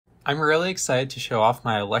I'm really excited to show off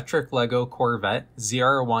my electric Lego Corvette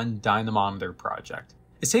ZR1 dynamometer project.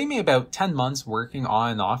 It's taken me about 10 months working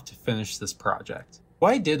on and off to finish this project.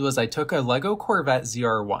 What I did was I took a Lego Corvette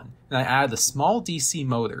ZR1 and I added a small DC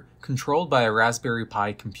motor controlled by a Raspberry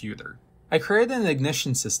Pi computer. I created an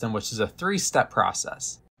ignition system, which is a 3-step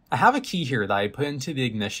process. I have a key here that I put into the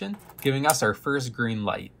ignition, giving us our first green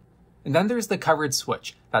light. And then there's the covered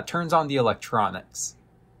switch that turns on the electronics.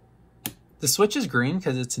 The switch is green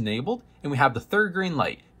because it's enabled, and we have the third green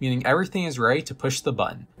light, meaning everything is ready to push the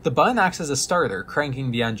button. The button acts as a starter, cranking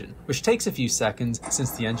the engine, which takes a few seconds since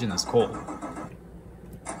the engine is cold.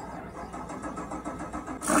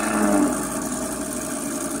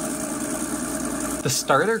 The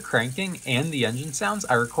starter cranking and the engine sounds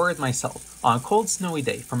I recorded myself on a cold snowy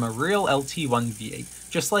day from a real LT1 V8,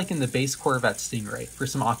 just like in the base Corvette Stingray, for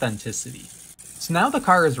some authenticity. So now the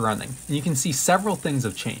car is running, and you can see several things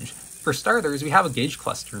have changed. For starters, we have a gauge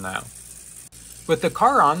cluster now. With the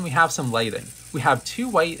car on, we have some lighting. We have 2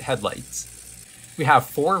 white headlights. We have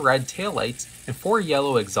 4 red taillights and 4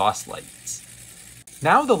 yellow exhaust lights.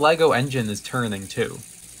 Now the Lego engine is turning too.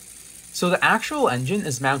 So the actual engine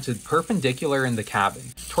is mounted perpendicular in the cabin.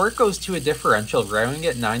 Torque goes to a differential routing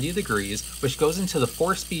at 90 degrees, which goes into the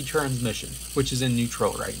 4-speed transmission, which is in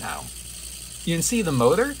neutral right now. You can see the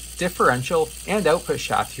motor, differential, and output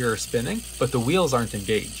shaft here are spinning, but the wheels aren't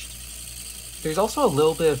engaged. There's also a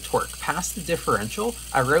little bit of torque past the differential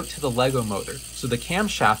I route to the Lego motor, so the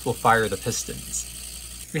camshaft will fire the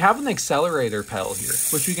pistons. We have an accelerator pedal here,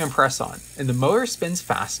 which we can press on, and the motor spins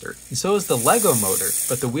faster, and so is the Lego motor,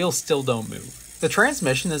 but the wheels still don't move. The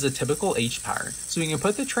transmission is a typical H pattern, so we can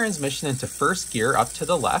put the transmission into first gear up to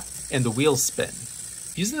the left, and the wheels spin.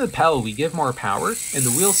 Using the pedal we give more power, and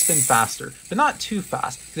the wheels spin faster, but not too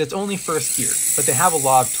fast, because it's only first gear, but they have a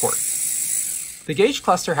lot of torque. The gauge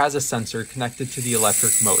cluster has a sensor connected to the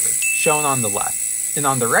electric motor, shown on the left, and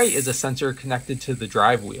on the right is a sensor connected to the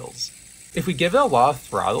drive wheels. If we give it a lot of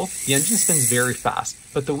throttle, the engine spins very fast,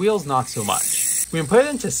 but the wheels not so much. We can put it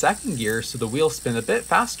into second gear so the wheels spin a bit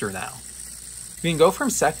faster now. We can go from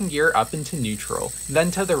second gear up into neutral, then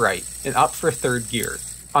to the right, and up for third gear.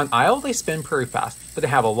 On idle they spin pretty fast, but they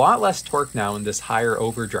have a lot less torque now in this higher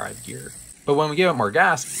overdrive gear. But when we give it more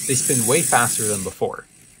gas, they spin way faster than before.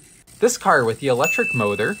 This car with the electric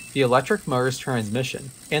motor's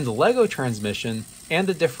transmission, and the Lego transmission, and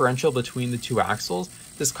the differential between the 2 axles,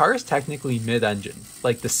 this car is technically mid-engine,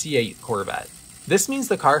 like the C8 Corvette. This means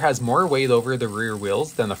the car has more weight over the rear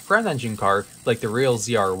wheels than a front-engine car like the real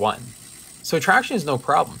ZR1. So traction is no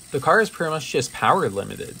problem, the car is pretty much just power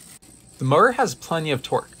limited. The motor has plenty of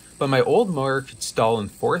torque, but my old motor could stall in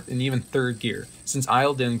 4th and even 3rd gear, since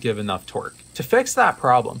idle didn't give enough torque. To fix that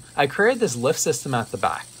problem, I created this lift system at the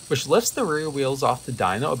back, which lifts the rear wheels off the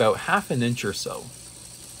dyno about half an inch or so.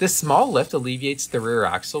 This small lift alleviates the rear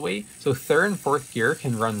axle weight, so 3rd and 4th gear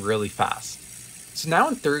can run really fast. So now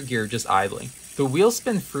in 3rd gear just idling, the wheels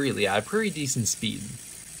spin freely at a pretty decent speed.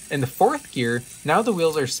 In the 4th gear, now the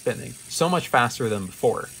wheels are spinning, so much faster than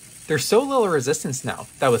before. There's so little resistance now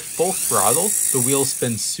that with full throttle, the wheels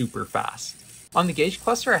spin super fast. On the gauge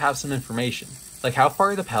cluster I have some information, like how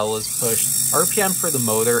far the pedal is pushed, RPM for the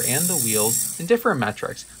motor and the wheels, and different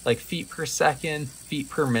metrics like feet per second, feet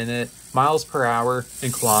per minute, miles per hour,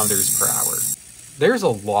 and kilometers per hour. There's a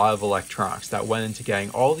lot of electronics that went into getting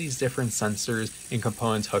all these different sensors and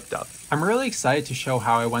components hooked up. I'm really excited to show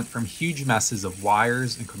how I went from huge messes of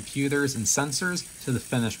wires and computers and sensors to the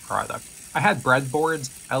finished product. I had breadboards,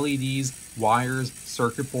 LEDs, wires,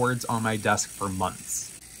 circuit boards on my desk for months.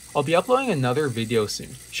 I'll be uploading another video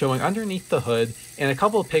soon, showing underneath the hood and a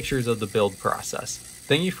couple of pictures of the build process.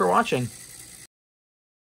 Thank you for watching.